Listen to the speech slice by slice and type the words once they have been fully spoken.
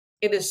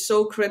it is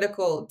so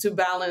critical to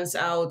balance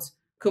out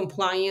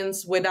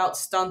compliance without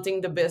stunting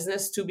the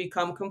business to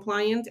become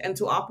compliant and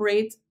to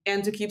operate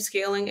and to keep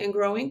scaling and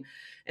growing.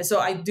 And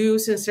so I do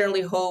sincerely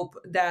hope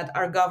that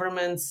our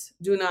governments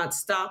do not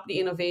stop the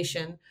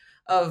innovation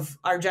of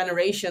our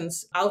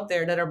generations out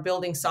there that are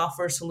building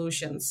software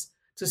solutions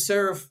to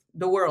serve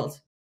the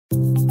world.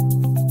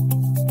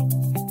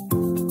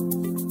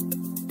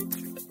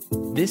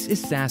 This is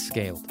SaaS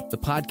Scaled, the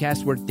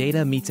podcast where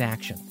data meets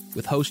action,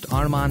 with host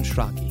Arman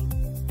Shraki.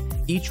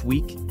 Each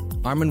week,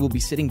 Arman will be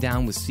sitting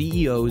down with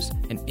CEOs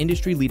and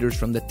industry leaders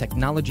from the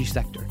technology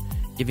sector,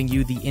 giving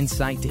you the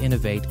insight to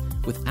innovate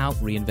without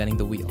reinventing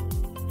the wheel.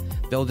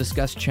 They'll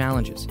discuss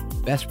challenges,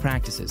 best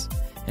practices,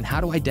 and how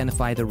to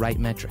identify the right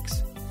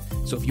metrics.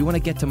 So if you want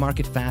to get to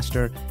market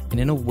faster and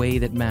in a way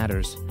that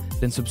matters,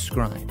 then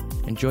subscribe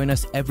and join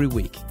us every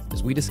week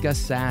as we discuss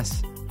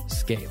SaaS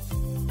Scaled.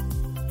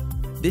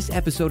 This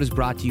episode is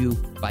brought to you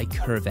by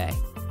Keeven,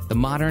 the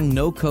modern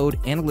no-code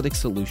analytics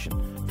solution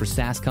for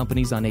SaaS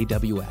companies on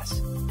AWS.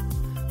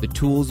 The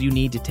tools you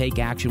need to take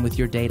action with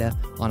your data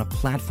on a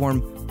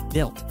platform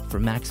built for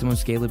maximum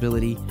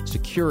scalability,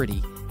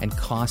 security, and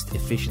cost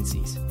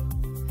efficiencies.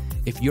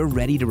 If you're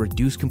ready to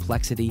reduce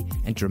complexity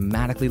and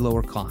dramatically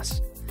lower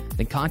costs,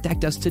 then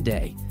contact us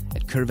today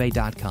at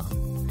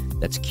Keeven.com.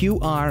 That's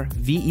QRVEY.com.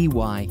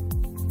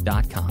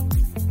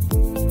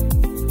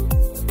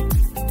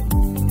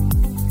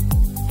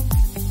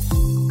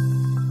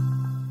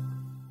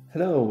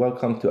 Hello,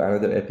 welcome to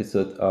another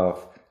episode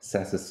of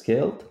SaaS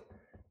Scaled.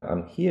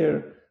 I'm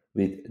here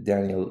with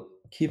Daniëlle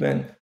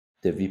Keeven,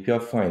 the VP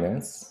of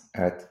Finance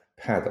at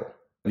Paddle.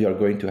 We are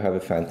going to have a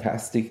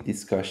fantastic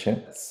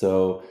discussion.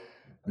 So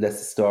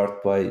let's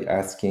start by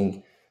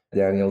asking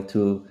Daniëlle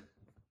to,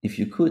 if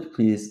you could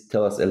please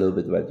tell us a little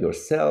bit about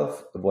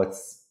yourself,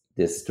 what's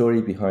the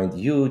story behind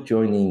you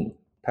joining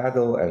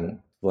Paddle and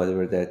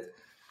whatever that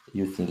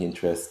you think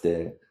interests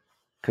the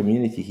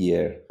community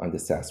here on the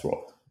SaaS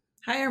world.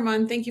 Hi,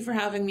 Arman. Thank you for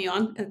having me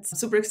on. It's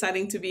super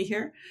exciting to be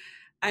here.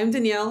 I'm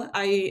Daniëlle.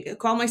 I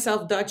call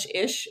myself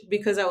Dutch-ish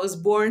because I was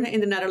born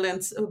in the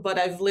Netherlands, but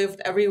I've lived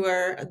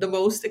everywhere the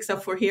most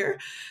except for here.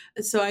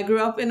 So I grew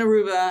up in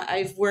Aruba.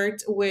 I've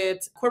worked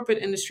with corporate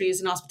industries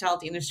and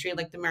hospitality industry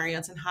like the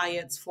Marriotts and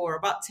Hyatts for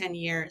about 10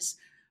 years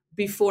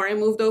before I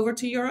moved over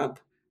to Europe.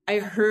 I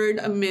heard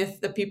a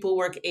myth that people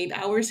work 8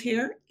 hours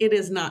here. It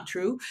is not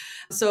true.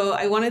 So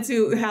I wanted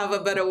to have a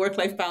better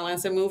work-life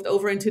balance and moved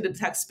over into the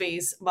tech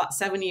space about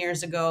 7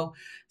 years ago.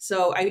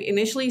 So I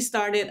initially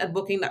started at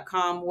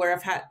Booking.com, where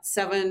I've had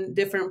 7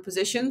 different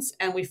positions,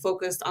 and we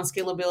focused on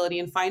scalability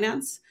and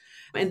finance.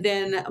 And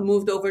then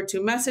moved over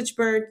to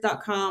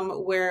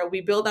MessageBird.com, where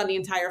we built out the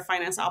entire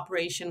finance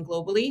operation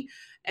globally.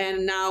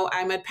 And now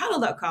I'm at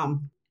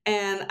Paddle.com.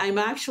 And I'm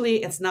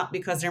actually, it's not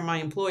because they're my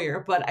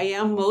employer, but I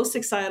am most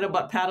excited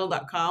about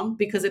Paddle.com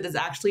because it is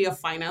actually a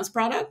finance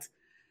product.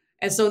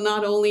 And so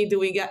not only do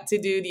we get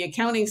to do the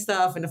accounting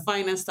stuff and the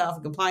finance stuff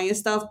and compliance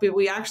stuff, but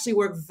we actually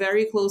work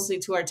very closely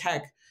to our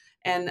tech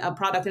and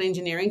product and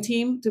engineering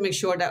team to make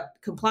sure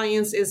that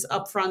compliance is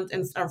upfront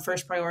and our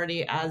first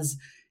priority as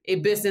a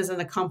business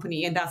and a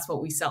company. And that's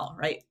what we sell,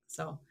 right?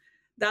 So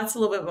that's a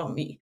little bit about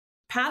me.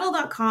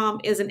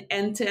 Paddle.com is an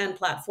end-to-end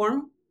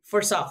platform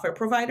for software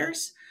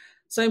providers.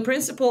 So in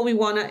principle, we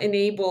want to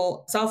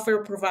enable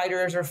software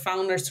providers or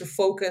founders to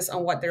focus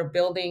on what they're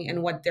building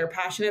and what they're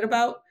passionate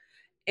about.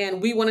 And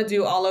we want to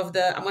do all of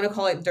the, I'm going to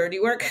call it dirty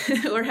work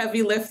or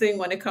heavy lifting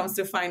when it comes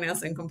to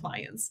finance and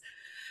compliance.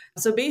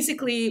 So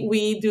basically,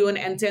 we do an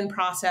end-to-end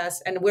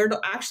process, and we're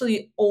the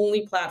actually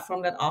only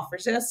platform that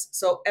offers this.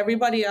 So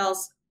everybody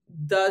else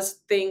does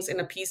things in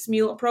a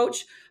piecemeal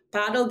approach.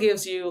 Paddle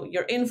gives you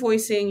your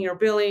invoicing, your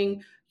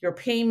billing, your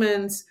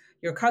payments,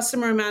 your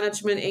customer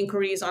management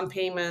inquiries on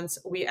payments.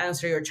 We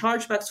answer your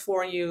chargebacks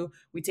for you.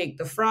 We take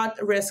the fraud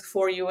risk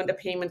for you and the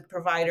payment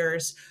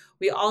providers.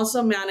 We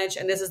also manage,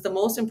 and this is the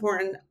most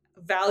important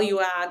value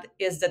add,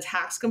 is the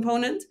tax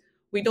component.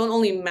 We don't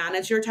only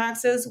manage your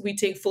taxes, we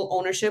take full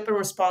ownership and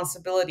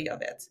responsibility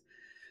of it.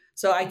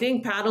 So I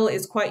think Paddle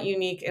is quite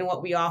unique in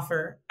what we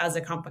offer as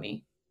a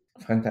company.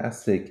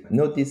 Fantastic.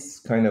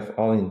 This kind of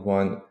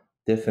all-in-one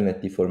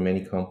definitely for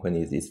many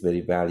companies is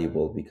very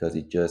valuable because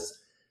it just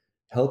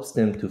helps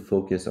them to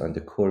focus on the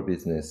core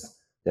business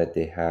that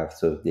they have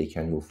so they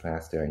can move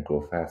faster and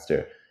grow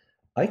faster.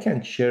 I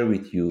can share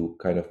with you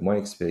kind of my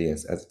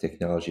experience as a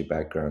technology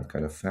background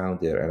kind of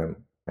founder, and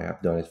I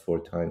have done it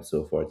 4 times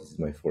so far. This is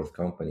my 4th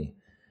company.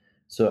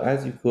 So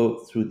as you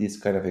go through this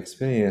kind of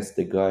experience,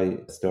 the guy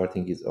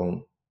starting his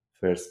own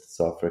first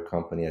software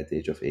company at the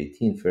age of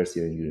 18, first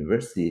year in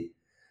university,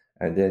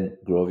 and then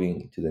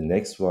growing to the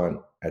next one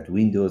at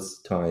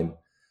Windows time,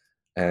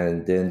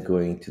 and then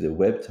going to the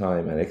web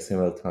time and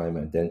XML time,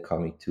 and then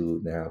coming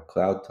to now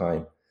cloud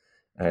time,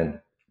 and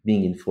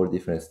being in 4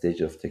 different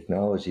stages of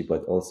technology,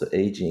 but also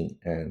aging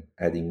and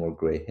adding more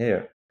gray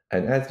hair.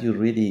 And as you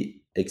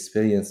really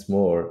experience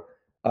more,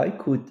 I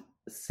could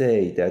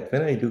say that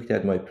when I looked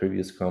at my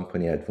previous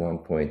company at one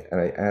point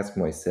and I asked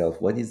myself,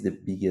 what is the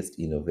biggest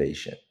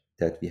innovation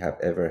that we have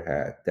ever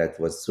had that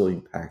was so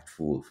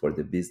impactful for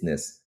the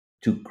business?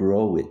 to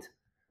grow it,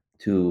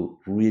 to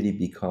really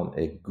become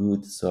a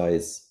good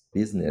size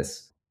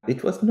business.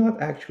 It was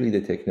not actually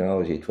the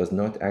technology, it was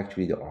not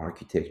actually the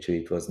architecture,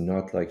 it was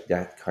not like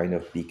that kind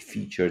of big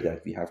feature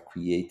that we have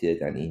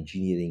created and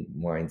engineering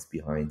minds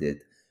behind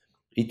it.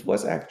 It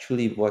was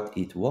actually what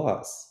it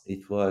was.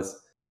 It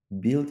was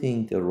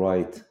building the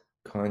right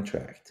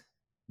contract,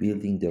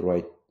 building the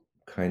right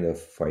kind of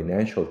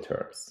financial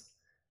terms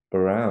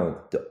around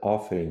the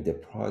offering, the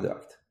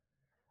product.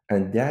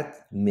 And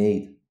that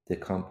made the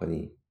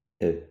company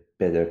a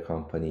better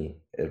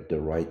company, the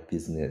right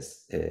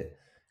business, a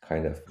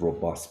kind of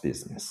robust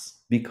business.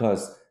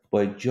 Because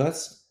by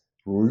just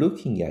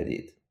looking at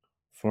it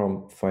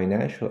from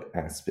financial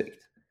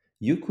aspect,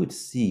 you could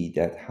see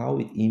that how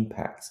it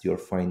impacts your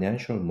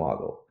financial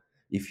model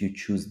if you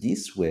choose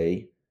this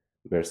way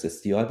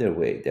versus the other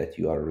way that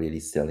you are really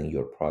selling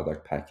your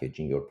product,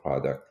 packaging your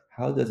product.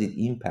 How does it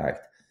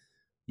impact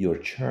your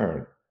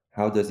churn?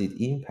 How does it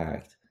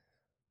impact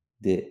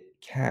the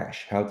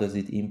cash? How does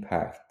it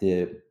impact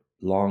the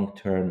long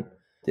term,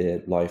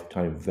 the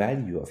lifetime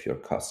value of your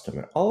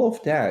customer? All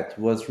of that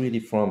was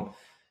really from,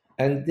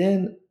 and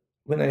then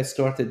when I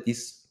started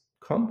this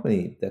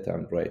company that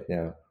I'm right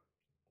now,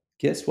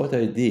 guess what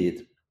I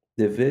did?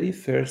 The very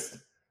first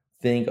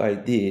thing I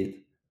did,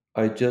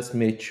 I just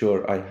made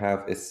sure I have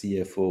a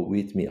CFO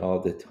with me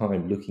all the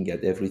time, looking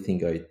at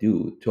everything I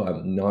do, so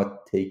I'm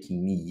not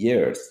taking me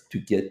years to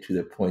get to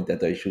the point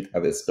that I should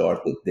have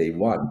started day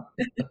one.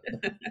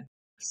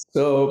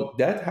 So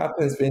that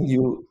happens when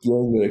you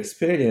gain your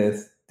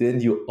experience,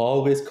 then you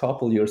always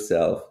couple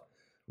yourself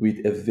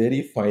with a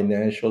very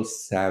financial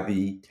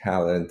savvy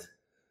talent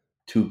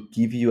to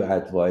give you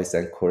advice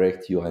and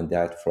correct you on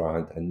that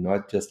front and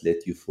not just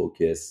let you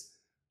focus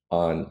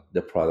on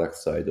the product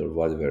side or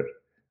whatever.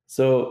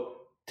 So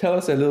tell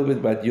us a little bit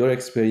about your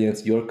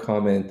experience, your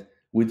comment.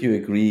 Would you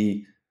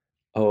agree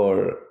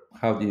or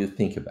how do you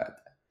think about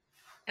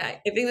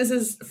that? I think this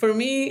is, for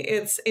me,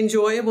 it's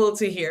enjoyable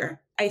to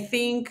hear. I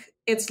think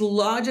it's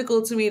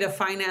logical to me that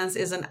finance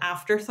is an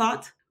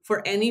afterthought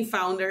for any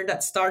founder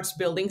that starts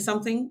building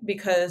something,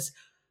 because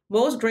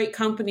most great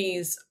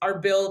companies are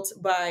built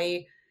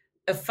by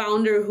a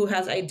founder who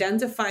has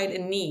identified a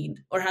need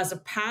or has a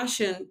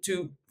passion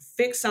to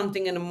fix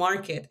something in the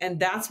market. And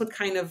that's what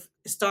kind of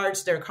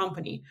starts their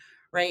company,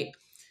 right?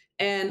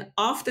 And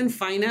often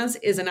finance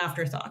is an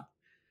afterthought.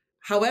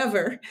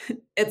 However,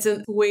 it's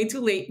a way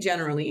too late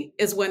generally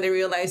is when they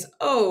realize,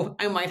 oh,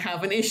 I might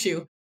have an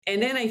issue.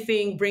 And then I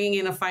think bringing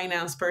in a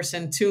finance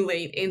person too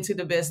late into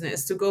the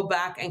business to go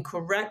back and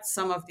correct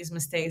some of these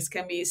mistakes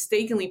can be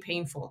mistakenly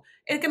painful.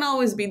 It can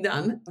always be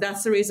done.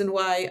 That's the reason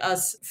why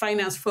us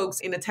finance folks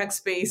in the tech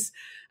space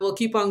will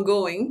keep on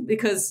going,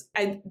 because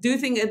I do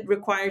think it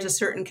requires a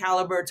certain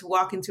caliber to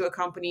walk into a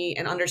company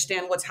and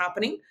understand what's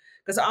happening.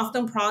 Because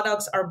often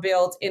products are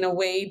built in a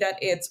way that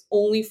it's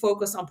only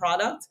focused on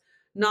product,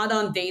 not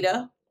on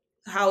data,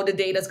 how the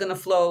data is going to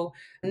flow,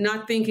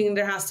 not thinking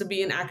there has to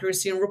be an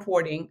accuracy in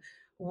reporting.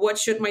 What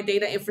should my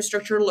data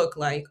infrastructure look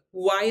like?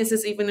 Why is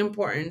this even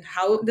important?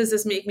 How does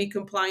this make me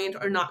compliant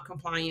or not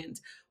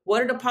compliant?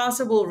 What are the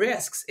possible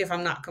risks if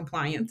I'm not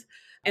compliant?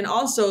 And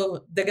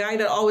also, the guy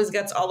that always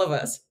gets all of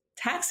us,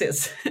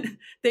 taxes.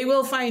 They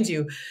will find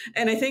you.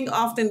 And I think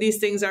often these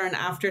things are an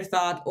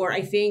afterthought, or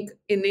I think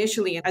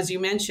initially, as you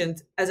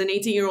mentioned, as an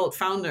 18-year-old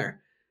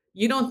founder,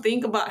 you don't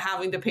think about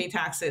having to pay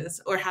taxes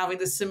or having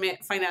to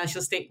submit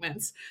financial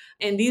statements.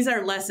 And these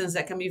are lessons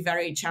that can be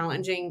very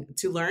challenging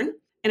to learn.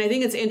 And I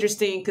think it's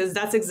interesting because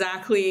that's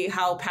exactly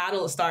how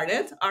Paddle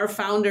started. Our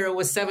founder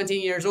was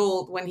 17 years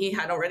old when he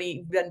had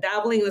already been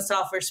dabbling in the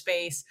software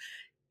space.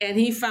 And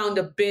he found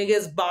the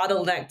biggest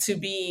bottleneck to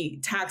be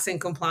tax and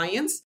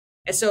compliance.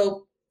 And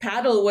so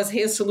Paddle was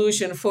his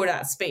solution for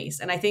that space.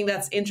 And I think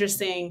that's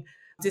interesting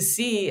to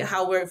see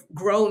how we've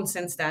grown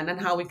since then and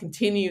how we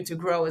continue to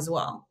grow as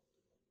well.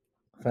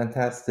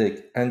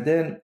 Fantastic. And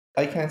then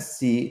I can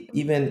see,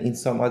 even in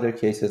some other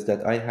cases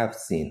that I have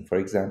seen, for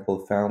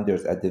example,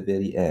 founders at the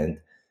very end,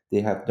 they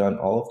have done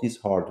all of this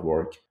hard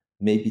work,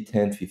 maybe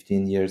 10,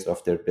 15 years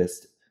of their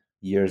best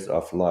years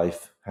of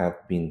life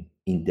have been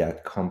in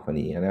that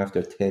company. And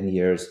after 10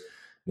 years,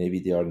 maybe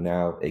they are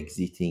now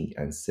exiting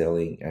and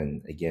selling.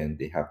 And again,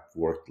 they have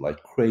worked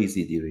like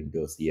crazy during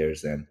those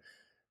years. And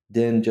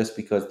then just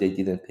because they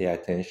didn't pay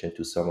attention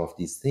to some of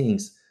these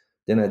things,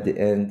 then at the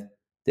end,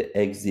 the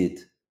exit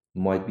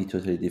might be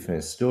totally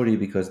different story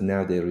because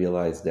now they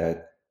realize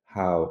that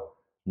how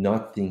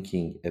not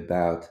thinking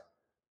about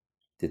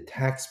the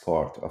tax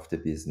part of the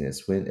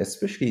business, when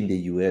especially in the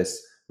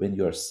US, when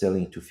you are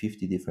selling to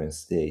 50 different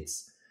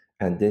states,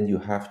 and then you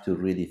have to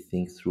really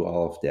think through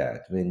all of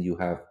that when you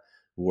have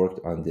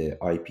worked on the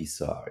IP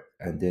side,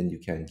 and then you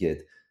can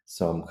get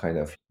some kind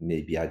of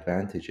maybe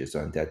advantages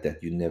on that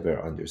that you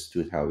never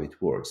understood how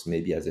it works.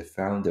 Maybe as a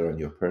founder on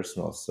your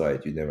personal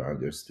side, you never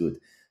understood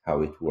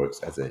how it works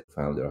as a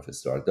founder of a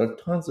startup. There are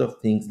tons of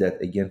things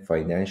that, again,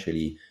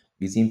 financially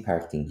is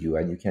impacting you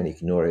and you can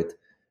ignore it.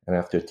 And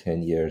after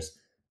 10 years,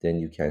 then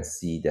you can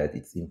see that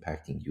it's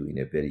impacting you in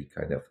a very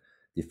kind of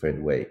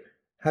different way.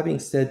 Having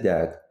said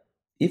that,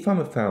 if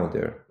I'm a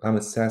founder, I'm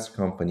a SaaS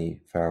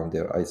company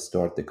founder, I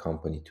start the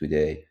company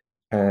today,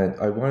 and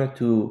I wanted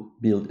to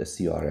build a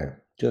CRM,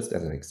 just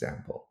as an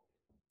example.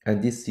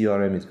 And this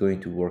CRM is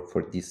going to work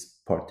for this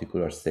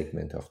particular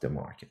segment of the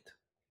market.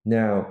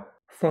 Now,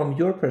 from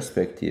your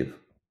perspective,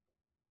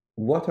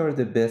 what are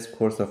the best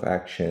course of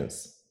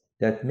actions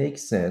that make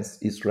sense,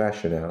 is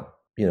rational?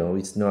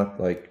 It's not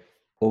like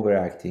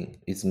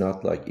overacting, it's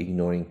not like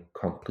ignoring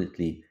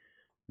completely.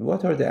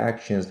 What are the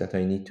actions that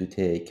I need to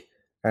take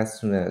as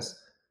soon as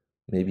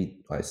maybe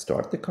I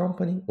start the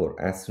company, or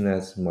as soon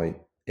as my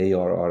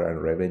ARR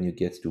and revenue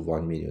gets to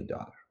 $1 million?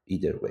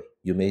 Either way,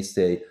 you may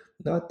say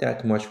not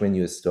that much when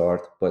you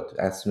start, but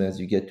as soon as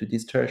you get to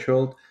this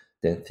threshold,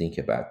 then think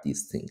about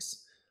these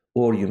things.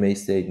 Or you may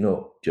say,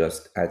 no,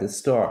 just at the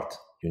start,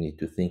 you need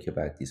to think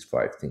about these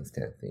 5 things,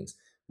 10 things.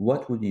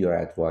 What would be your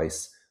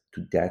advice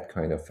to that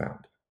kind of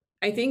founder?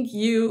 I think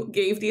you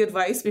gave the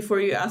advice before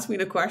you asked me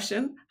the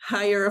question: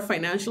 hire a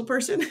financial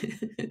person.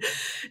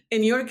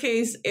 In your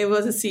case, it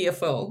was a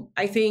CFO.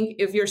 I think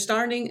if you're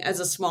starting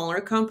as a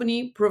smaller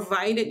company,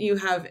 provided you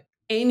have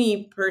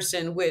any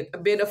person with a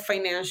bit of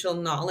financial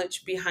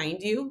knowledge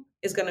behind you,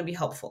 is going to be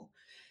helpful.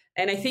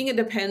 And I think it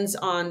depends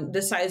on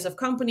the size of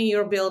company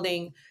you're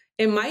building.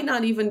 It might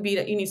not even be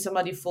that you need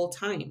somebody full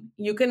time.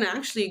 You can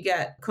actually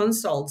get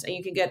consults, and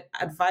you can get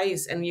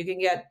advice, and you can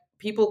get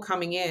people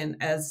coming in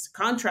as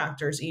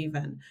contractors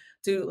even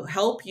to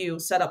help you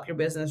set up your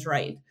business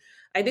right.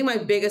 I think my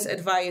biggest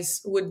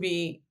advice would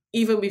be,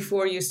 even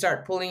before you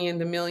start pulling in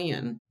the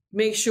million,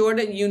 make sure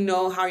that you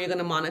know how you're going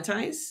to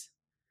monetize.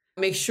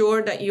 Make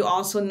sure that you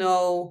also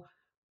know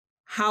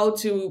how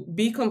to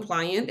be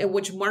compliant and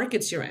which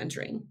markets you're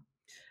entering.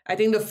 I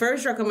think the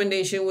first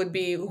recommendation would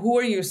be, who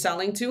are you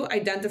selling to?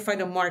 Identify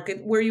the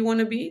market where you want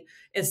to be.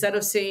 Instead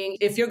of saying,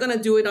 if you're going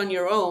to do it on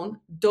your own,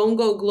 don't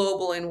go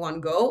global in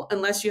one go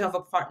unless you have a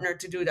partner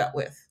to do that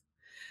with.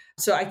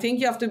 So I think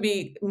you have to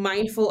be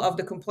mindful of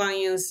the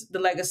compliance, the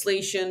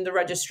legislation, the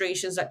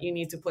registrations that you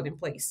need to put in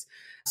place.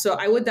 So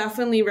I would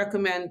definitely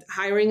recommend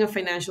hiring a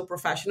financial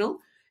professional.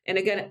 And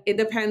again, it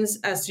depends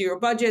as to your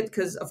budget,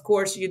 because of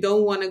course you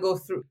don't want to go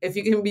through, if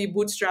you can be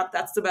bootstrapped,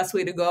 that's the best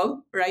way to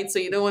go, right? So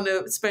you don't want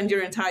to spend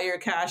your entire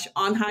cash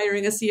on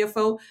hiring a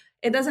CFO.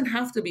 It doesn't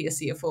have to be a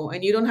CFO,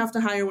 and you don't have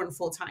to hire one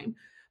full time.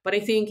 But I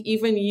think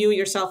even you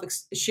yourself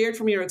shared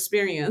from your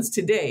experience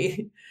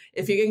today,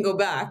 if you can go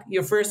back,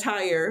 your first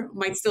hire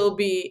might still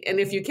be, and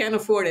if you can't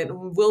afford it,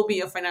 will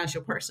be a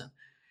financial person.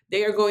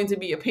 They are going to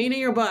be a pain in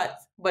your butt,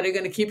 but they're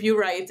going to keep you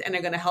right, and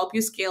they're going to help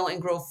you scale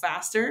and grow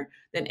faster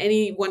than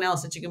anyone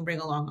else that you can bring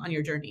along on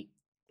your journey,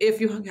 if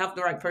you have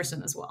the right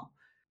person as well.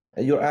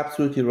 You're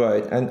absolutely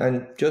right.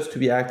 And just to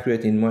be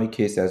accurate, in my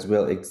case as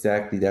well,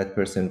 exactly, that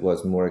person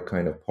was more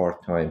kind of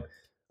part-time.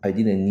 I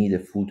didn't need a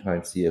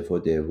full-time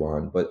CFO day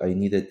one, but I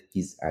needed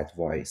his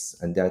advice.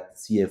 And that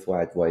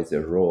CFO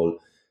advisor role,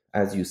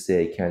 as you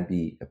say, can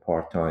be a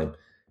part-time.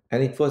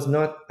 And it was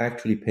not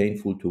actually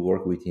painful to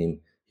work with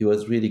him. He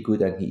was really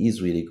good, and he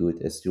is really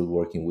good at still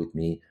working with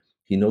me.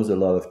 He knows a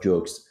lot of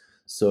jokes.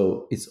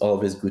 So it's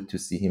always good to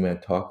see him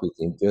and talk with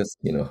him.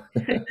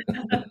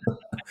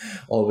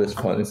 Always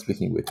fun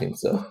speaking with him.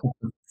 So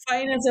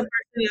Finance and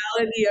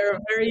personality are a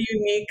very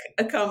unique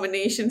a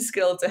combination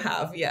skill to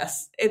have.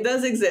 Yes, it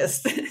does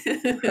exist.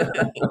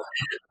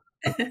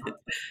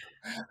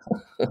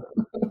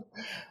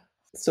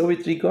 So,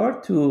 with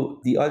regard to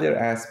the other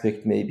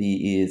aspect,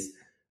 maybe is,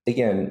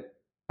 again,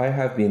 I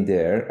have been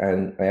there,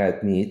 and I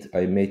admit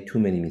I made too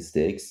many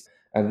mistakes.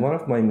 And one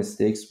of my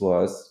mistakes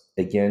was,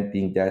 again,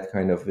 being that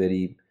kind of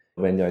very,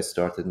 when I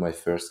started my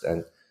first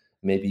and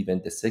maybe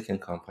even the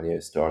second company I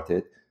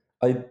started,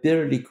 I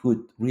barely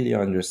could really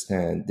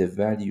understand the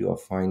value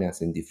of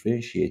finance and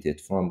differentiate it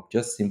from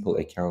just simple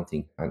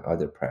accounting and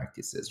other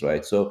practices,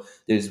 right? So,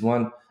 there's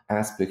one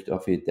aspect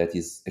of it that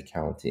is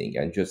accounting,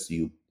 and just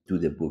you do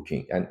the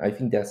booking. And I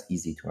think that's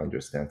easy to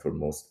understand for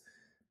most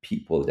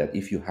people, that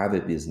if you have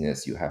a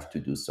business, you have to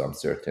do some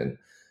certain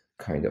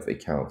kind of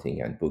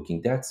accounting and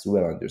booking. That's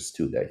well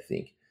understood, I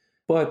think.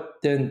 But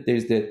then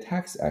there's the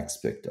tax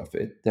aspect of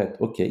it that,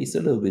 okay, it's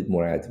a little bit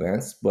more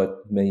advanced,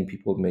 but many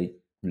people may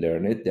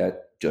learn it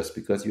that just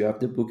because you have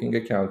the booking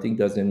accounting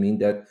doesn't mean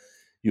that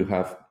you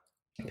have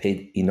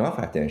paid enough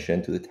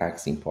attention to the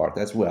taxing part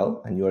as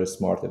well, and you are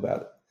smart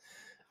about it.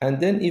 And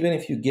then even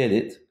if you get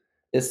it,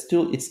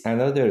 it's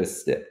another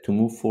step to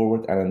move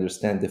forward and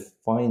understand the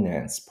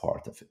finance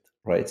part of it,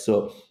 right?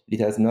 So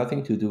it has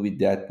nothing to do with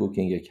that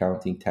booking,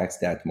 accounting, tax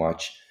that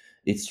much.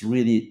 It's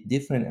really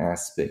different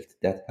aspect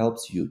that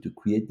helps you to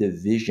create the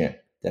vision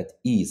that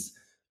is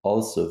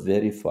also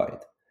verified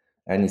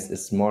and is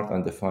smart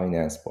on the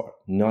finance part.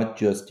 Not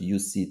just you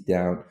sit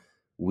down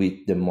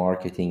with the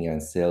marketing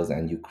and sales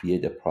and you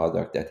create a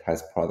product that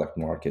has product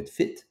market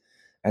fit.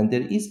 And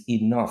there is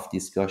enough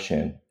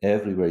discussion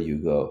everywhere you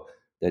go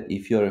that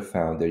if you're a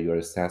founder, you're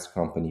a SaaS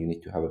company, you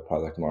need to have a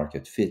product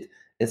market fit.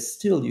 It's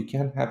still, you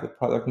can have a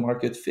product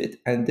market fit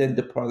and then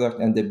the product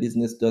and the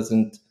business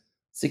doesn't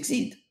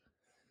succeed.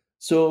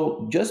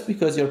 So just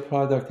because your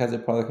product has a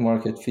product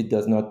market fit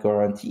does not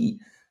guarantee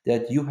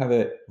that you have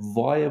a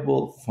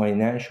viable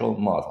financial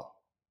model,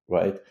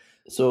 right?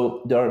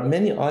 So there are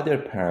many other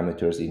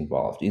parameters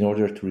involved in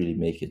order to really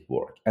make it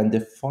work. And the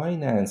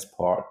finance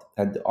part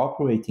and the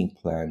operating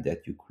plan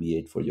that you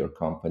create for your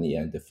company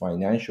and the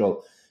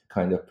financial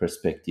kind of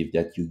perspective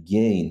that you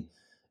gain,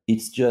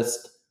 it's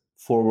just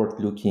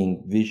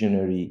forward-looking,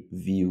 visionary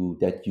view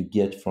that you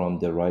get from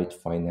the right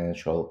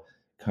financial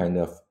kind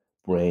of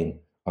brain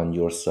on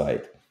your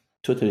side.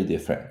 Totally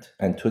different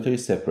and totally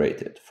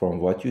separated from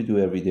what you do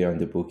every day on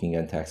the booking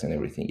and tax and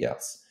everything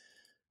else.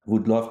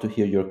 Would love to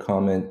hear your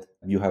comment.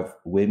 You have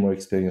way more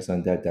experience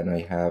on that than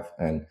I have,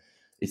 and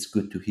it's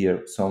good to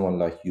hear someone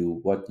like you.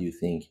 What do you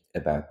think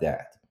about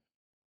that?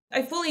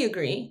 I fully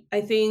agree.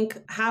 I think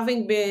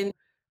having been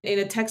in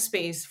a tech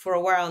space for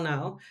a while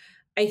now,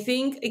 I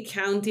think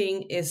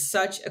accounting is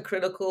such a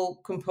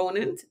critical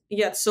component,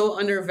 yet so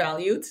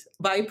undervalued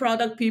by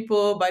product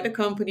people, by the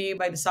company,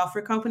 by the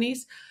software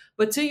companies.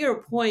 But to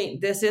your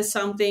point, this is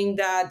something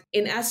that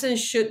in essence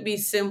should be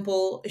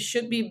simple, it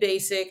should be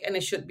basic, and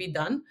it should be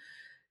done.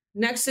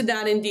 Next to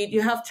that, indeed,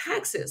 you have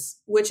taxes,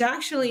 which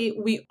actually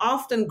we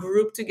often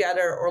group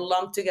together or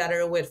lump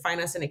together with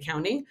finance and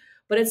accounting,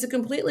 but it's a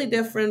completely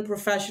different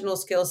professional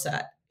skill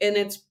set. And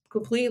it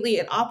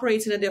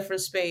operates in a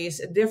different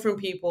space, different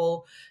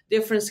people,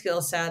 different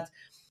skill set.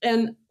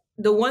 And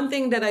the one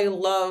thing that I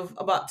love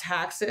about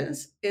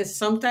taxes is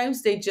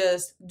sometimes they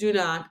just do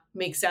not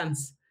make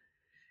sense.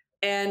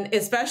 And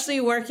especially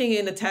working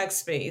in the tech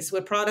space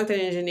with product and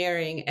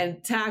engineering,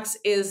 and tax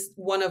is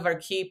one of our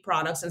key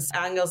products and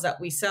angles that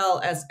we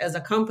sell as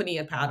a company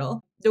at Paddle.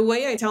 The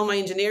way I tell my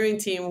engineering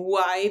team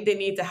why they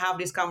need to have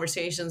these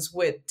conversations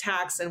with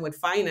tax and with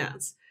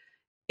finance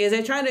is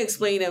I try to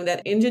explain them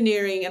that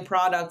engineering and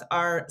product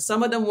are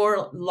some of the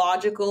more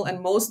logical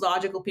and most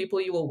logical people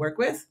you will work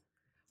with,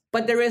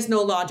 but there is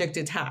no logic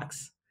to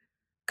tax.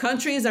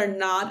 Countries are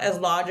not as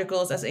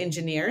logical as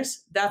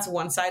engineers. That's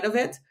one side of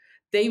it.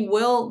 They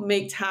will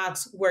make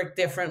tax work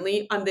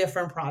differently on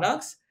different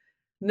products.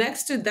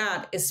 Next to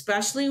that,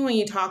 especially when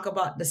you talk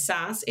about the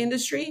SaaS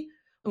industry,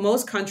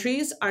 most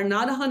countries are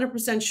not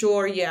 100%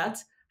 sure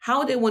yet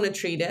how they want to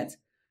treat it,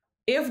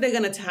 if they're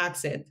going to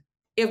tax it,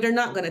 if they're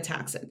not going to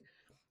tax it.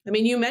 I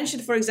mean, you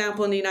mentioned, for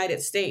example, in the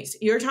United States,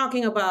 you're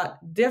talking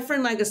about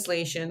different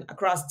legislation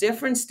across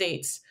different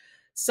states.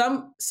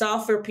 Some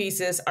software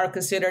pieces are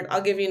considered,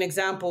 I'll give you an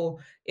example.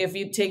 If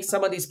you take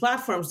some of these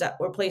platforms that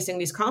we're placing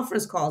these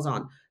conference calls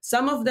on,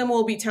 some of them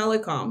will be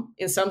telecom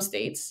in some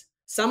states,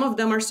 some of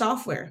them are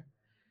software.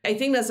 I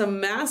think there's a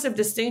massive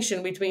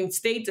distinction between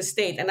state to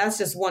state, and that's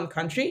just one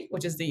country,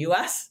 which is the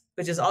US,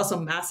 which is also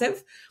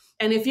massive.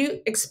 And if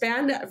you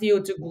expand that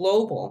view to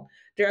global,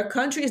 there are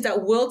countries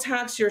that will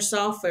tax your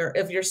software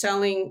if you're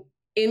selling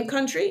in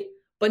country,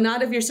 but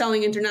not if you're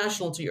selling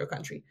international to your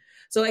country.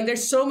 So like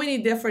there's so many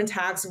different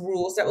tax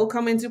rules that will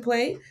come into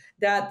play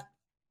that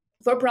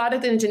for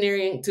product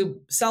engineering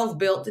to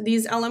self-build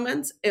these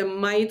elements, it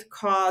might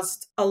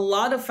cost a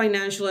lot of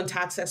financial and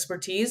tax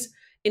expertise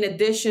in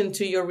addition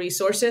to your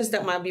resources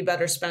that might be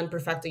better spent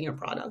perfecting your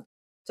product.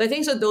 So I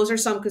think so those are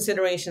some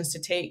considerations to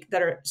take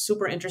that are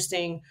super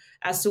interesting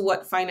as to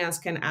what finance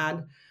can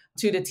add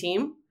to the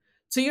team.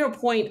 To your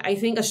point, I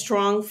think a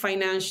strong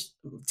finance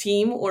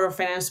team or a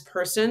finance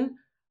person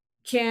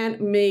can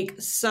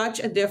make such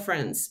a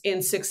difference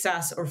in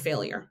success or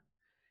failure.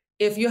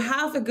 If you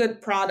have a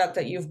good product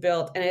that you've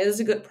built and it is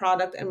a good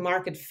product and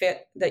market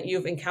fit that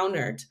you've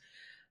encountered,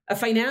 a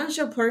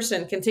financial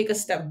person can take a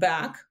step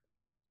back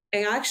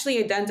and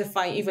actually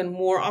identify even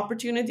more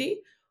opportunity,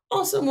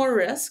 also more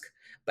risk,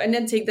 but and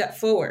then take that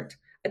forward.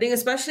 I think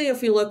especially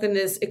if you look in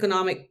this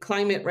economic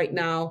climate right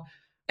now,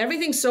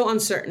 everything's so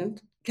uncertain.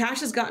 Cash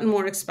has gotten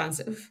more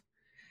expensive.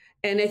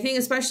 And I think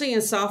especially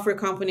in software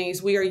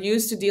companies, we are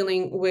used to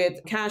dealing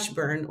with cash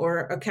burn or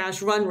a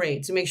cash run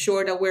rate to make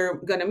sure that we're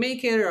going to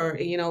make it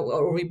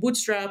or we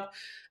bootstrap.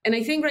 And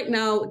I think right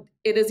now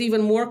it is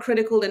even more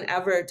critical than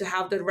ever to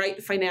have the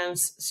right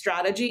finance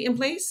strategy in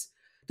place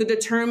to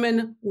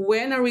determine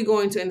when are we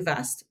going to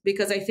invest,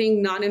 because I think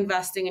not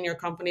investing in your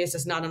company is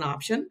just not an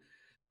option.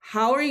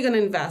 How are you going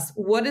to invest?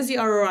 What is the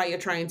ROI you're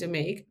trying to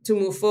make to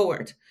move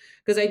forward?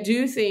 Because I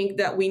do think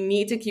that we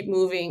need to keep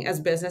moving as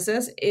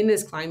businesses in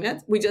this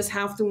climate. We just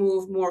have to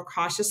move more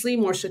cautiously,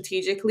 more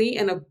strategically,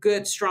 and a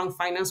good, strong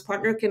finance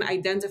partner can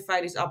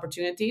identify these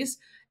opportunities,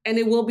 and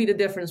it will be the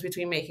difference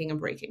between making and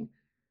breaking.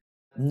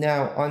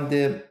 Now, on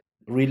the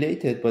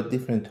related but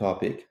different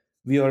topic,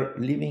 we are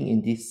living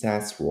in this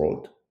SaaS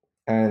world,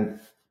 and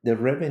the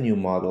revenue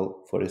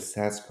model for a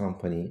SaaS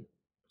company,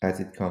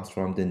 as it comes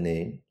from the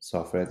name,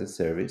 software as a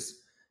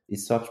service,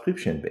 is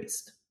subscription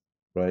based,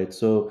 right?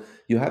 So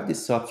you have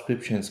these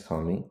subscriptions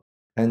coming,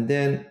 and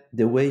then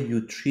the way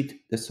you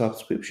treat the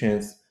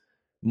subscriptions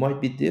might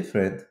be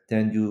different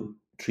than you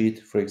treat,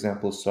 for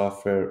example,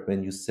 software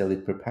when you sell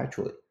it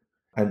perpetually.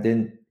 And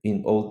then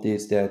in old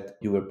days that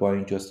you were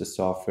buying just the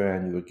software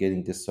and you were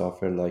getting the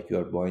software like you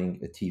are buying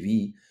a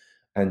TV,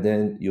 and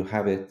then you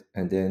have it,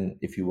 and then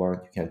if you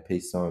want, you can pay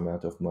some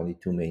amount of money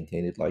to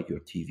maintain it like your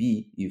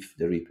TV if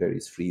the repair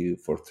is free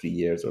for 3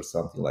 years or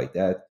something like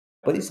that.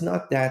 But it's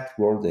not that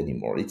world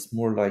anymore. It's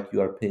more like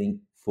you are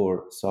paying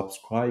for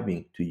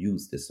subscribing to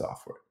use the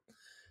software.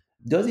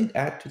 Does it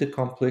add to the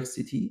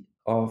complexity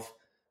of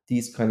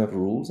these kind of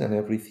rules and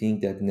everything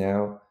that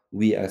now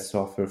we as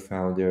software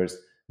founders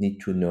need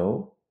to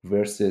know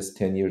versus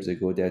 10 years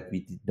ago that we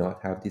did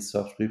not have this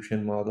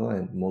subscription model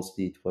and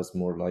mostly it was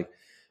more like,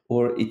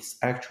 or it's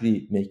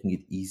actually making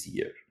it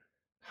easier?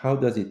 How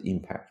does it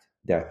impact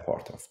that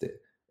part of the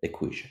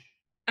equation?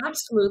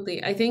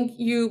 Absolutely. I think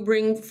you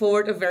bring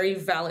forward a very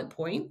valid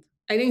point.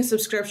 I think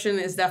subscription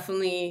is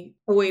definitely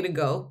a way to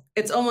go.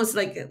 It's almost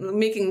like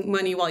making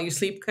money while you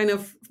sleep kind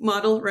of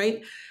model,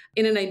 right?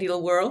 In an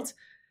ideal world.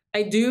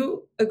 I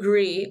do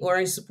agree or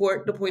I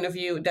support the point of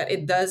view that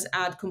it does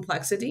add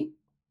complexity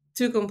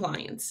to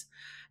compliance.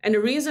 And the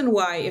reason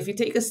why, if you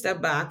take a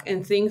step back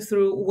and think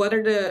through what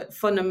are the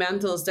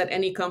fundamentals that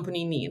any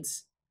company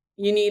needs,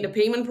 you need a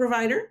payment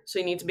provider. So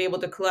you need to be able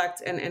to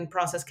collect and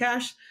process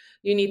cash.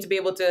 You need to be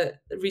able to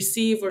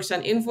receive or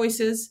send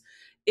invoices.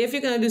 If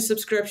you're going to do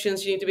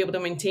subscriptions, you need to be able to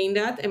maintain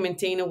that and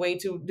maintain a way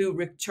to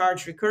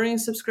charge recurring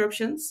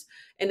subscriptions.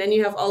 And then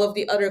you have all of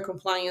the other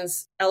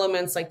compliance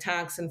elements like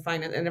tax and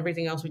finance and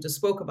everything else we just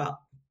spoke about.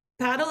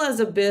 Paddle as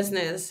a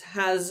business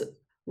has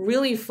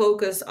really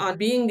focused on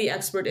being the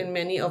expert in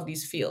many of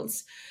these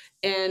fields.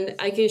 And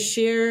I can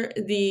share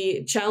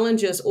the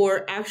challenges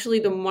or actually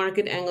the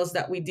market angles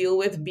that we deal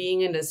with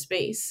being in this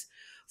space.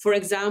 For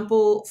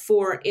example,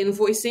 for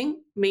invoicing,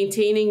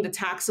 maintaining the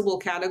taxable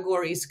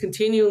categories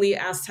continually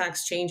as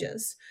tax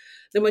changes.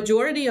 The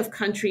majority of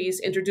countries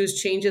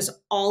introduce changes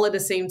all at the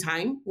same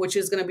time, which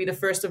is going to be the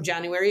 1st of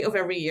January of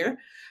every year.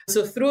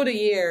 So through the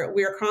year,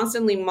 we are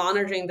constantly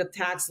monitoring the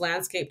tax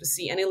landscape to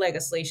see any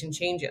legislation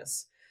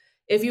changes.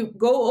 If you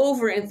go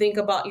over and think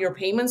about your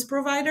payments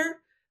provider,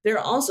 there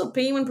are also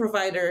payment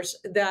providers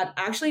that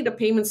actually the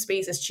payment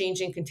space is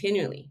changing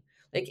continually.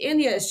 Like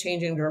India is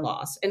changing their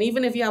laws. And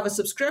even if you have a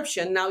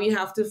subscription, now you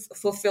have to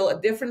fulfill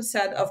a different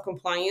set of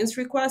compliance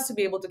requests to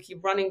be able to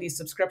keep running these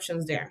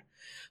subscriptions there.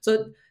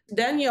 So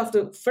then you have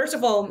to, first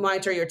of all,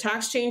 monitor your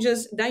tax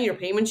changes, then your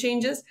payment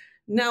changes.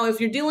 Now,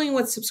 if you're dealing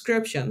with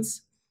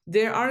subscriptions,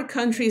 there are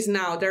countries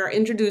now that are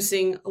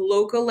introducing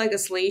local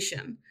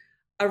legislation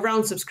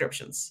around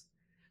subscriptions.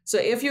 So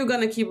if you're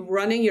going to keep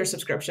running your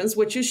subscriptions,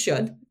 which you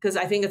should, because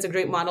I think it's a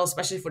great model,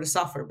 especially for the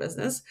software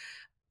business,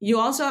 you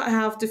also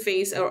have to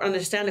face or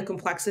understand the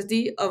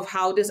complexity of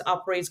how this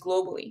operates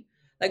globally.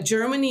 Like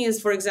Germany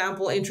is, for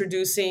example,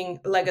 introducing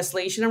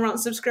legislation around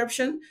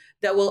subscription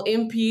that will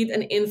impede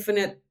an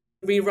infinite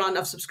rerun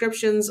of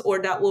subscriptions,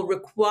 or that will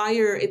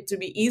require it to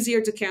be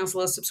easier to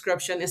cancel a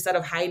subscription instead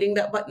of hiding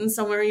that button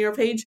somewhere in your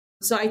page.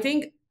 So I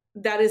think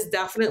that is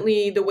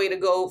definitely the way to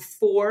go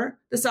for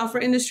the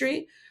software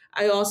industry.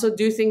 I also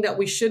do think that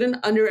we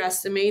shouldn't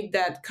underestimate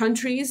that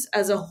countries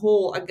as a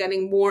whole are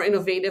getting more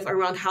innovative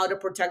around how to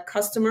protect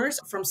customers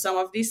from some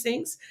of these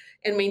things,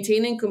 and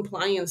maintaining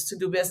compliance to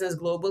do business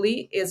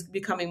globally is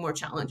becoming more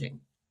challenging.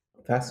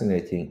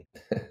 Fascinating.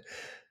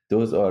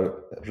 Those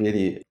are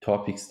really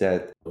topics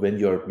that when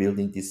you're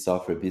building this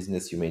software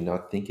business, you may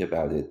not think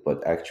about it,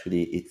 but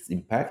actually it's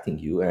impacting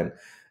you. And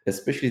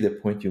especially the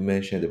point you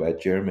mentioned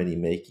about Germany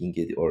making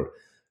it or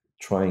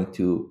trying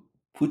to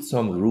put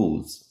some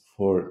rules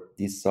for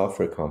these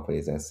software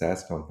companies and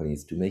SaaS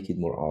companies to make it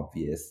more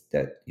obvious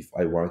that if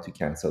I want to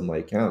cancel my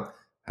account,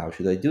 how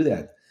should I do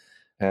that?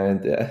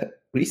 And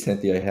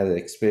recently I had an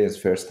experience,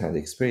 first-hand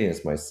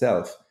experience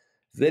myself,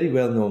 very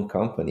well-known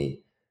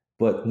company,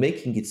 but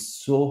making it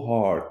so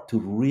hard to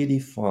really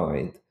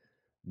find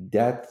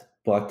that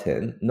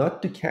button,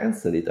 not to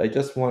cancel it. I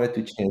just wanted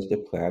to change the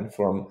plan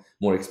from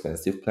more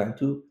expensive plan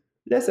to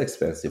less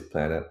expensive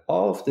plan. And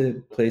all of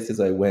the places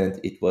I went,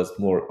 it was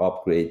more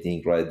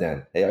upgrading rather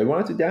than, hey, I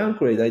wanted to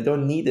downgrade. I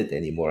don't need it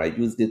anymore. I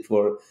used it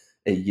for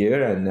a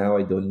year and now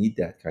I don't need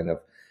that kind of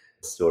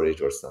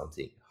storage or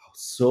something.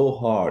 So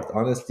hard.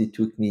 Honestly,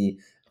 took me.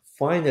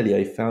 Finally,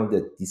 I found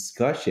a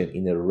discussion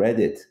in a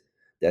Reddit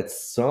that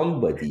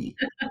somebody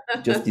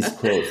just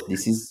disclosed.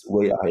 This is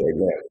way I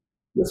learned.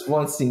 Just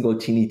one single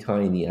teeny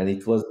tiny, and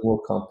it was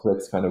more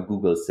complex kind of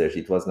Google search.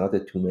 It was not a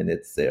 2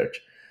 minute search.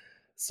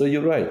 So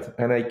you're right.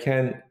 And I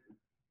can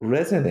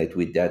resonate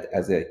with that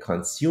as a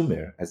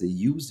consumer, as a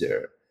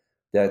user,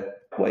 that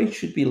why it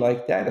should be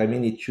like that. I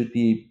mean, it should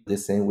be the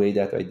same way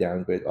that I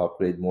downgrade,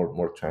 upgrade,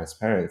 more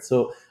transparent.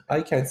 So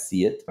I can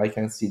see it. I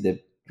can see the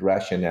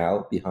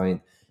rationale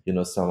behind,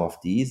 some of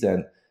these.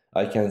 And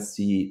I can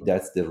see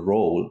that's the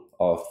role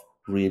of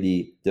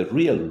really the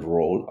real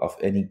role of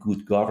any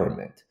good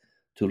government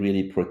to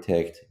really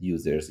protect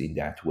users in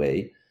that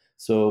way.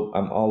 So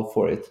I'm all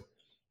for it.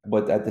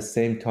 But at the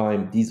same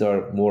time, these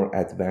are more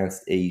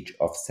advanced age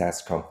of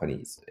SaaS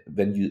companies.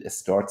 When you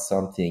start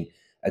something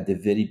at the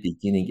very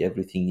beginning,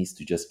 everything needs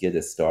to just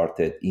get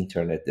started.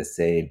 Internet the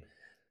same,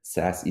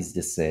 SaaS is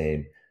the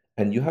same,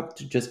 and you have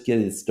to just get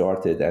it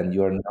started. And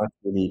you're not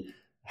really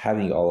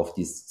having all of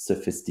these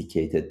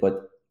sophisticated.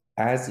 But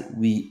as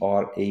we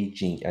are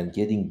aging and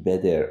getting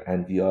better,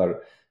 and we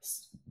are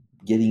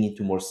getting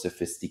into more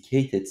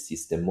sophisticated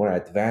system, more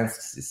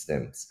advanced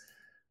systems,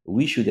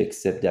 we should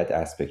accept that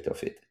aspect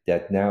of it,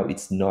 that now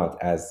it's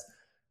not as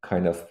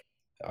kind of,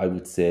 I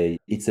would say,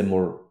 it's a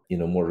more,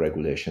 more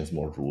regulations,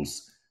 more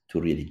rules to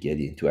really get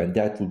into. And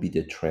that will be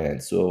the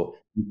trend. So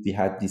if we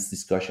had this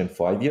discussion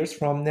 5 years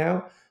from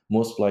now,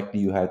 most likely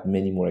you had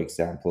many more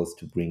examples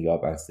to bring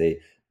up and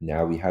say,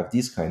 now we have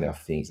these kind of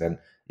things. And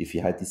if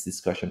you had this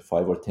discussion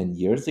 5 or 10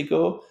 years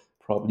ago,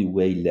 probably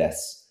way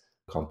less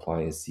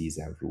compliances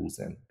and rules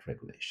and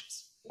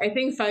regulations. I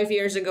think 5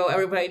 years ago,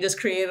 everybody just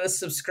created a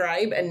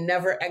subscribe and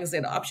never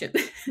exit option.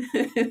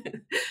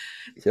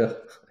 Yeah,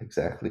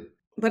 exactly.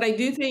 But I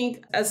do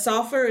think as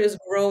software is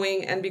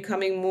growing and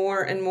becoming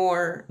more and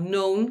more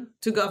known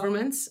to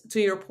governments, to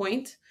your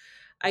point,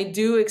 I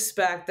do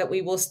expect that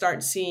we will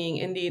start seeing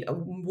indeed a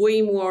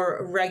way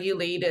more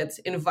regulated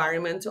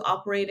environment to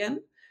operate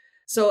in.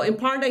 So, in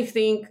part, I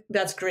think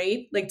that's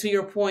great. Like to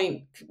your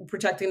point,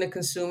 protecting the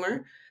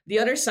consumer. The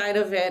other side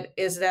of it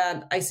is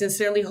that I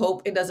sincerely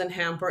hope it doesn't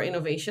hamper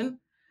innovation.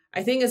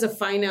 I think as a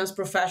finance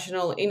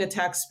professional in a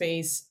tech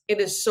space,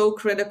 it is so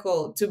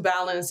critical to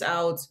balance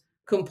out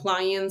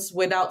compliance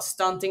without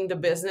stunting the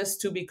business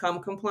to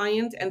become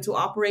compliant and to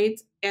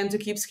operate and to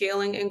keep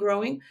scaling and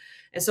growing.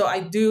 And so I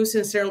do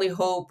sincerely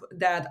hope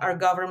that our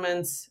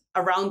governments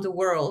around the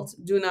world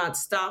do not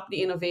stop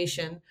the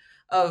innovation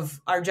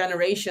of our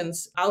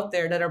generations out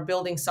there that are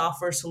building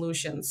software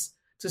solutions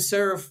to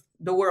serve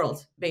the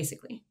world,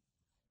 basically.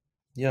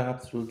 Yeah,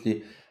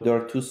 absolutely. There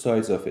are two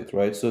sides of it,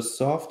 right? So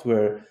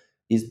software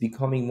is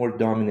becoming more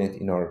dominant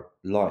in our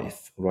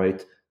life,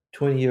 right?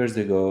 20 years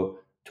ago,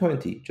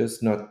 20,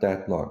 just not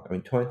that long. I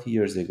mean, 20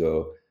 years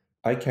ago,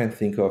 I can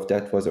think of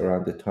that was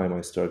around the time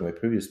I started my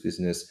previous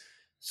business.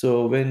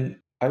 So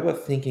when I was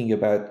thinking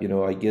about,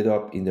 I get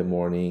up in the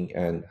morning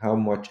and how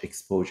much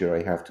exposure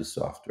I have to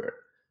software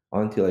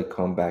until I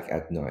come back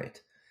at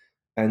night.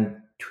 And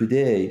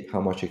today,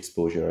 how much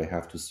exposure I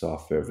have to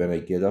software when I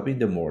get up in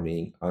the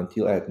morning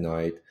until at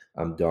night,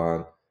 I'm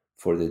done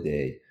for the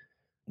day.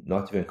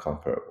 Not even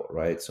comparable,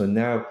 right? So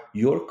now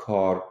your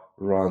car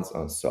runs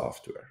on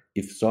software.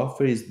 If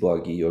software is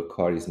buggy, your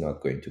car is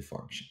not going to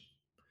function.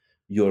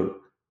 Your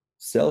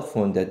cell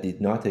phone that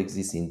did not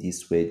exist in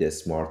this way, the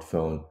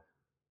smartphone,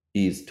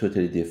 is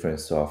totally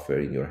different software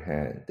in your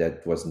hand.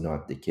 That was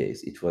not the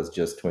case. It was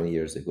just 20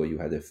 years ago, you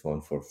had a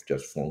phone for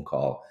just phone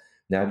call.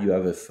 Now you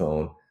have a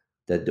phone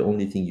that the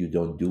only thing you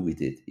don't do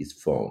with it is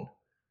phone.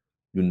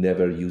 You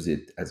never use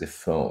it as a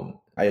phone.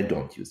 I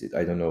don't use it.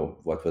 I don't know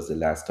what was the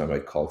last time I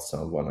called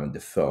someone on the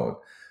phone.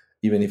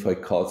 Even if I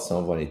called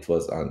someone, it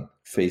was on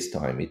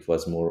FaceTime. It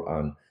was more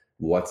on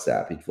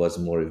WhatsApp. It was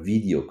more a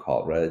video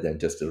call rather than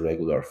just a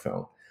regular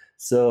phone.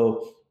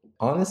 So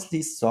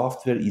honestly,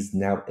 software is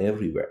now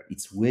everywhere.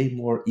 It's way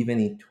more, even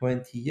in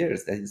 20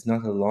 years. That is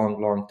not a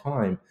long, long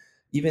time.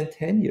 Even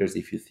 10 years,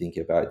 if you think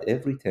about it,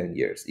 every 10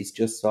 years, it's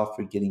just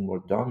software getting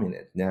more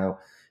dominant. Now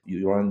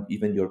you run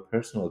even your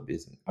personal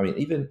business. I mean,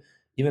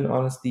 even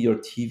honestly, your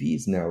TV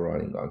is now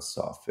running on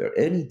software,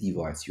 any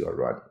device you are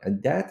running.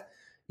 And that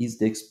is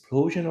the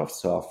explosion of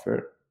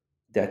software.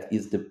 That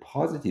is the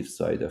positive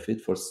side of it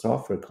for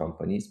software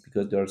companies,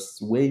 because there's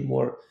way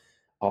more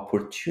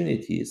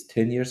opportunities.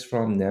 10 years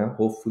from now,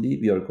 hopefully,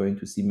 we are going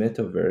to see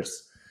metaverse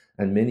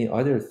and many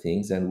other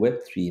things, and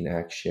Web3 in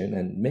action,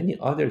 and many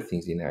other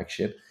things in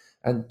action.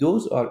 And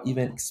those are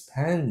even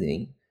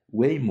expanding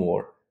way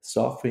more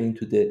software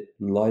into the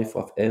life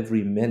of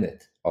every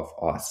minute of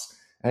us.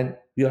 And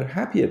we are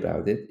happy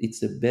about it.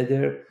 It's a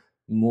better,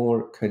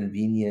 more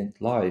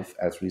convenient life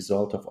as a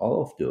result of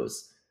all of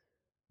those.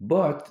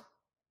 But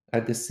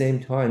at the same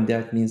time,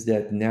 that means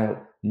that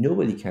now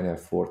nobody can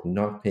afford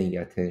not paying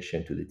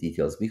attention to the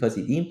details, because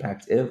it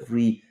impacts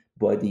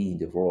everybody in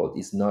the world.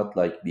 It's not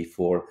like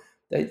before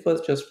that it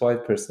was just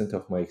 5%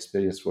 of my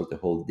experience for the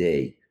whole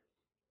day.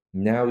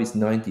 Now it's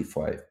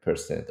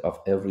 95% of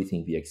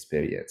everything we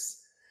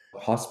experience.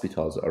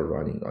 Hospitals are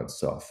running on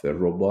software.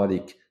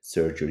 Robotic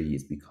surgery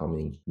is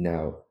becoming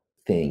now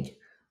thing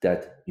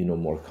that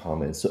more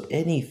common. So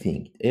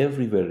anything,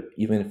 everywhere,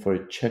 even for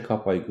a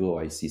checkup I go,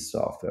 I see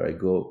software. I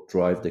go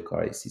drive the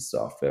car, I see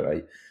software.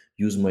 I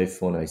use my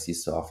phone, I see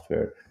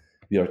software.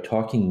 We are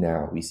talking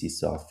now, we see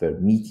software.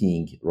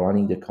 Meeting,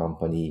 running the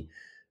company.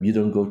 You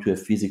don't go to a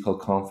physical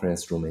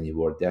conference room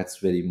anymore. That's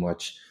very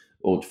much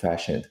old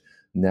fashioned.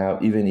 Now,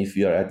 even if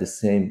we are at the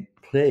same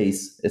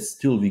place,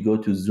 still we go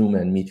to Zoom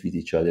and meet with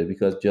each other,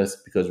 because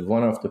just because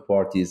one of the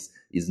parties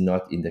is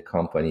not in the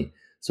company,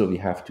 so we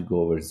have to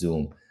go over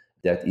Zoom.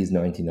 That is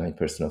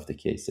 99% of the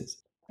cases.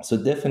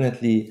 So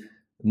definitely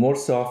more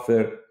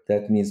software,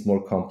 that means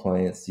more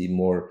compliancy,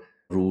 more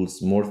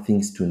rules, more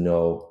things to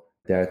know.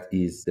 That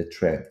is the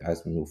trend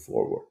as we move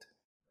forward.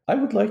 I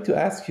would like to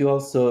ask you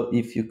also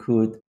if you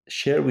could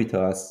share with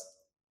us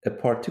a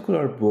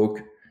particular book,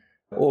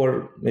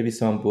 or maybe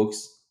some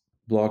books,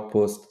 blog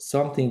posts,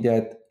 something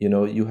that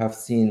you have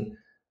seen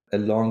a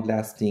long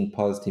lasting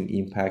positive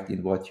impact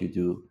in what you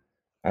do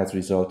as a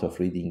result of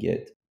reading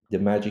it. The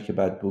magic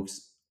about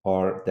books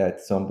are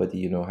that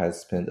somebody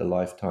has spent a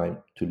lifetime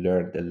to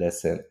learn the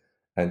lesson,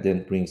 and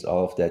then brings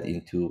all of that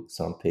into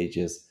some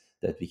pages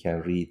that we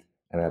can read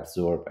and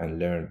absorb and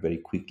learn very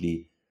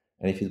quickly.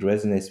 And if it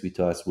resonates with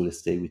us, will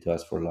stay with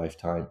us for a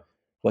lifetime.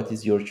 What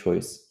is your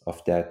choice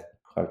of that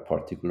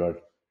particular,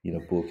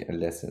 book and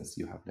lessons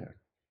you have learned?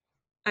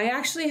 I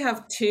actually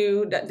have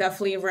two that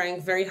definitely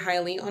rank very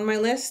highly on my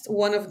list.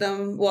 One of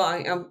them, well,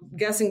 I'm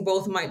guessing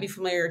both might be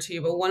familiar to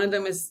you, but one of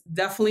them is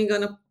definitely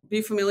going to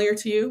be familiar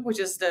to you, which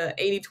is the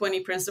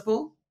 80-20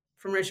 principle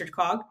from Richard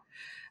Koch.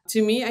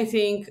 To me, I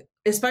think,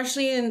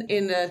 especially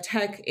in the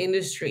tech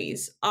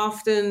industries,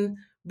 often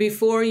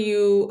before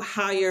you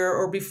hire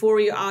or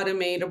before you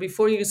automate or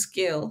before you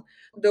scale,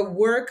 the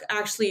work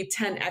actually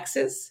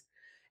 10x's.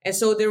 And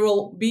so there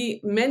will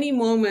be many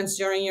moments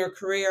during your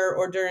career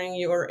or during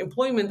your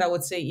employment, I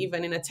would say,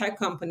 even in a tech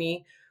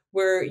company,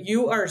 where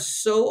you are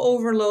so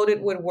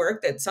overloaded with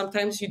work that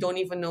sometimes you don't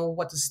even know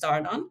what to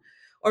start on.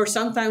 Or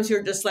sometimes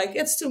you're just like,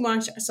 it's too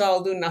much, so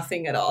I'll do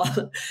nothing at all.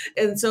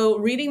 And so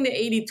reading the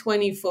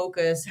 80-20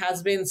 focus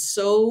has been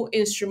so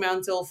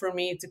instrumental for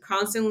me to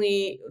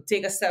constantly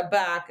take a step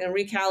back and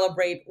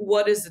recalibrate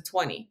what is the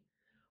 20?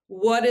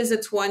 What is a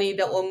 20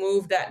 that will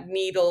move that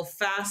needle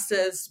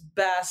fastest,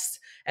 best,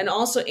 and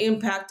also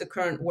impact the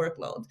current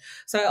workload?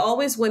 So I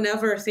always,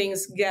 whenever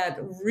things get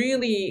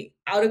really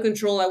out of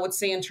control, I would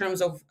say in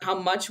terms of how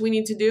much we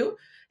need to do,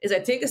 is I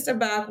take a step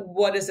back,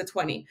 what is the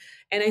 20?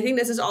 And I think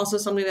this is also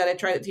something that I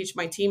try to teach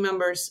my team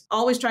members.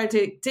 Always try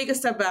to take a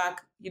step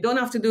back. You don't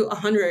have to do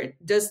 100,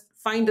 just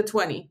find the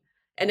 20.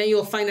 And then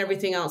you'll find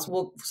everything else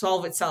will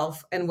solve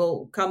itself and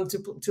will come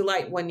to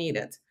light when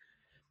needed.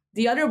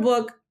 The other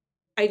book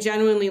I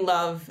genuinely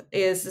love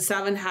is The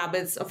 7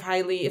 Habits of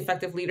Highly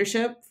Effective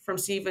Leadership from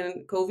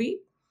Stephen Covey.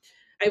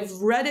 I've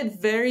read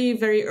it very,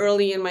 very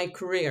early in my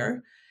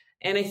career.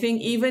 And I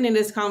think even in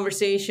this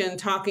conversation,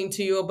 talking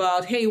to you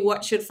about, hey,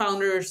 what should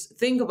founders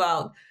think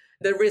about?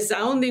 The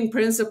resounding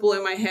principle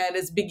in my head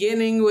is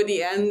beginning with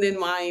the end in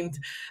mind,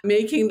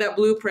 making that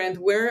blueprint.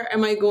 Where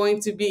am I going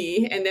to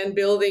be? And then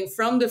building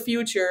from the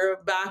future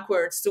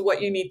backwards to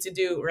what you need to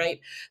do, right?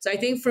 So I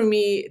think for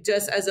me,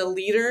 just as a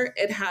leader,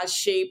 it has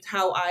shaped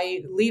how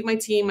I lead my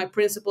team, my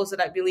principles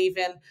that I believe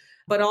in,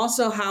 but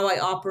also how I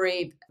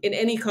operate in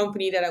any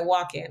company that I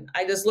walk in.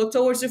 I just look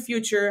towards the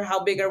future.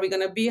 How big are we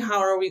going to be? How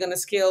are we going to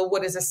scale?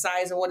 What is the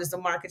size and what is the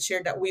market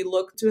share that we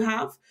look to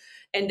have?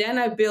 And then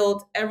I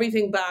build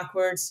everything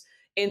backwards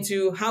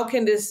into how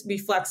can this be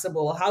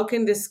flexible? How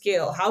can this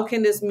scale? How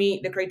can this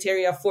meet the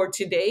criteria for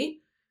today,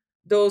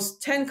 those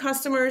 10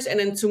 customers, and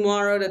then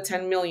tomorrow, the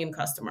 10 million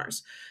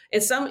customers?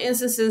 In some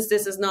instances,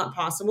 this is not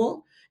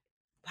possible.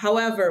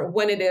 However,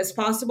 when it is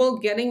possible,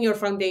 getting your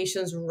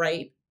foundations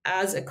right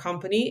as a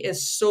company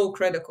is so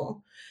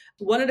critical.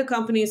 One of the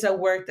companies I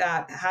worked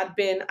at had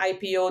been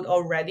IPO'd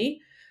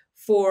already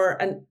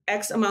for an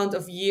X amount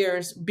of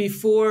years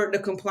before the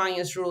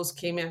compliance rules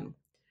came in.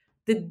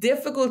 The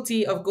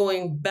difficulty of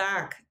going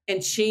back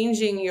and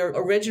changing your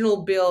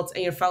original builds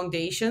and your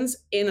foundations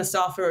in a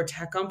software or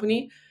tech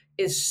company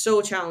is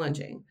so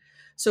challenging.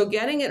 So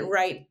getting it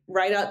right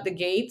out the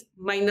gate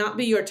might not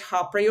be your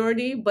top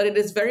priority, but it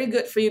is very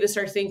good for you to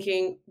start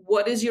thinking,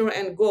 what is your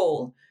end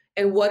goal?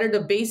 And what are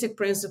the basic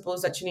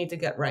principles that you need to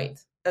get right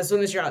as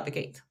soon as you're out the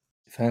gate?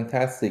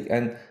 Fantastic.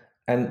 And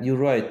you're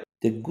right.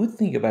 The good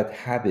thing about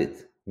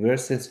habit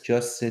versus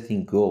just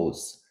setting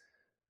goals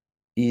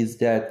is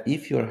that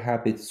if your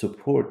habit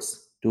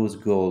supports those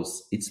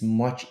goals, it's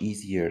much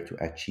easier to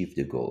achieve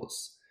the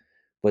goals.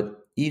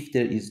 But if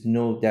there is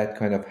no that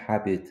kind of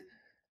habit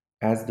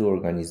as the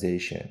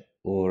organization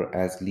or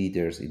as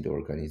leaders in the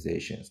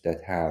organizations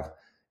that have,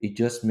 it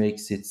just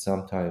makes it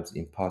sometimes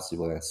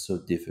impossible and so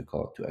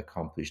difficult to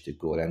accomplish the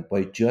goal. And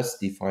by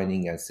just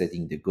defining and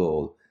setting the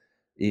goal,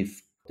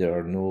 if there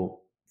are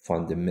no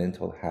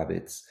fundamental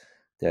habits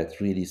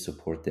that really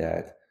support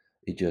that,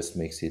 it just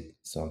makes it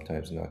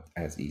sometimes not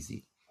as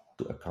easy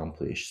to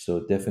accomplish. So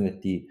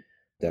definitely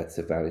that's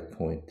a valid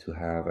point to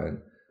have.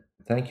 And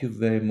thank you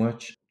very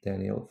much,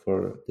 Daniëlle,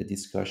 for the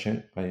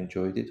discussion. I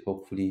enjoyed it.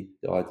 Hopefully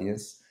the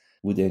audience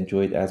would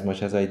enjoy it as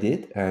much as I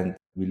did. And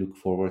we look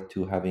forward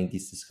to having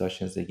these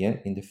discussions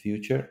again in the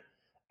future.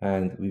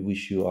 And we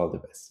wish you all the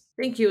best.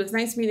 Thank you. It's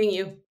nice meeting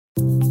you.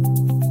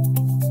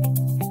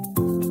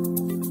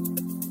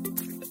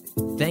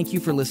 Thank you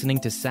for listening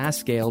to SaaS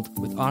Scaled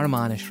with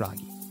Arman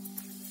Ashraghi.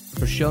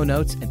 For show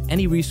notes and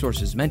any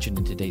resources mentioned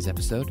in today's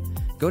episode,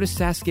 go to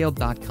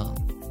saasscaled.com.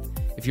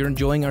 If you're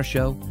enjoying our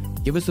show,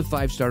 give us a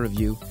 5-star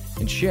review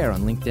and share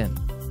on LinkedIn.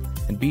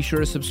 And be sure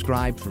to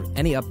subscribe for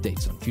any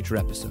updates on future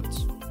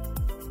episodes.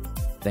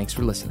 Thanks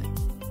for listening.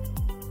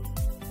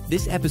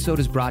 This episode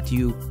is brought to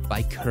you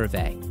by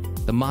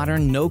Keeven, the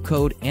modern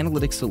no-code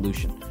analytics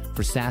solution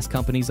for SaaS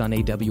companies on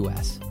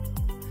AWS.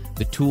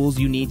 The tools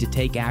you need to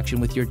take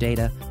action with your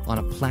data on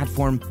a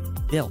platform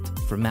built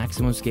for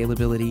maximum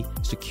scalability,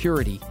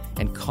 security,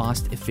 and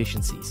cost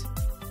efficiencies.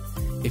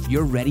 If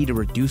you're ready to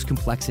reduce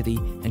complexity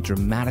and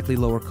dramatically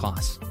lower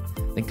costs,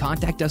 then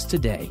contact us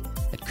today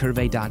at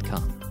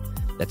Keeven.com.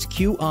 That's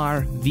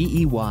QRVEY.com.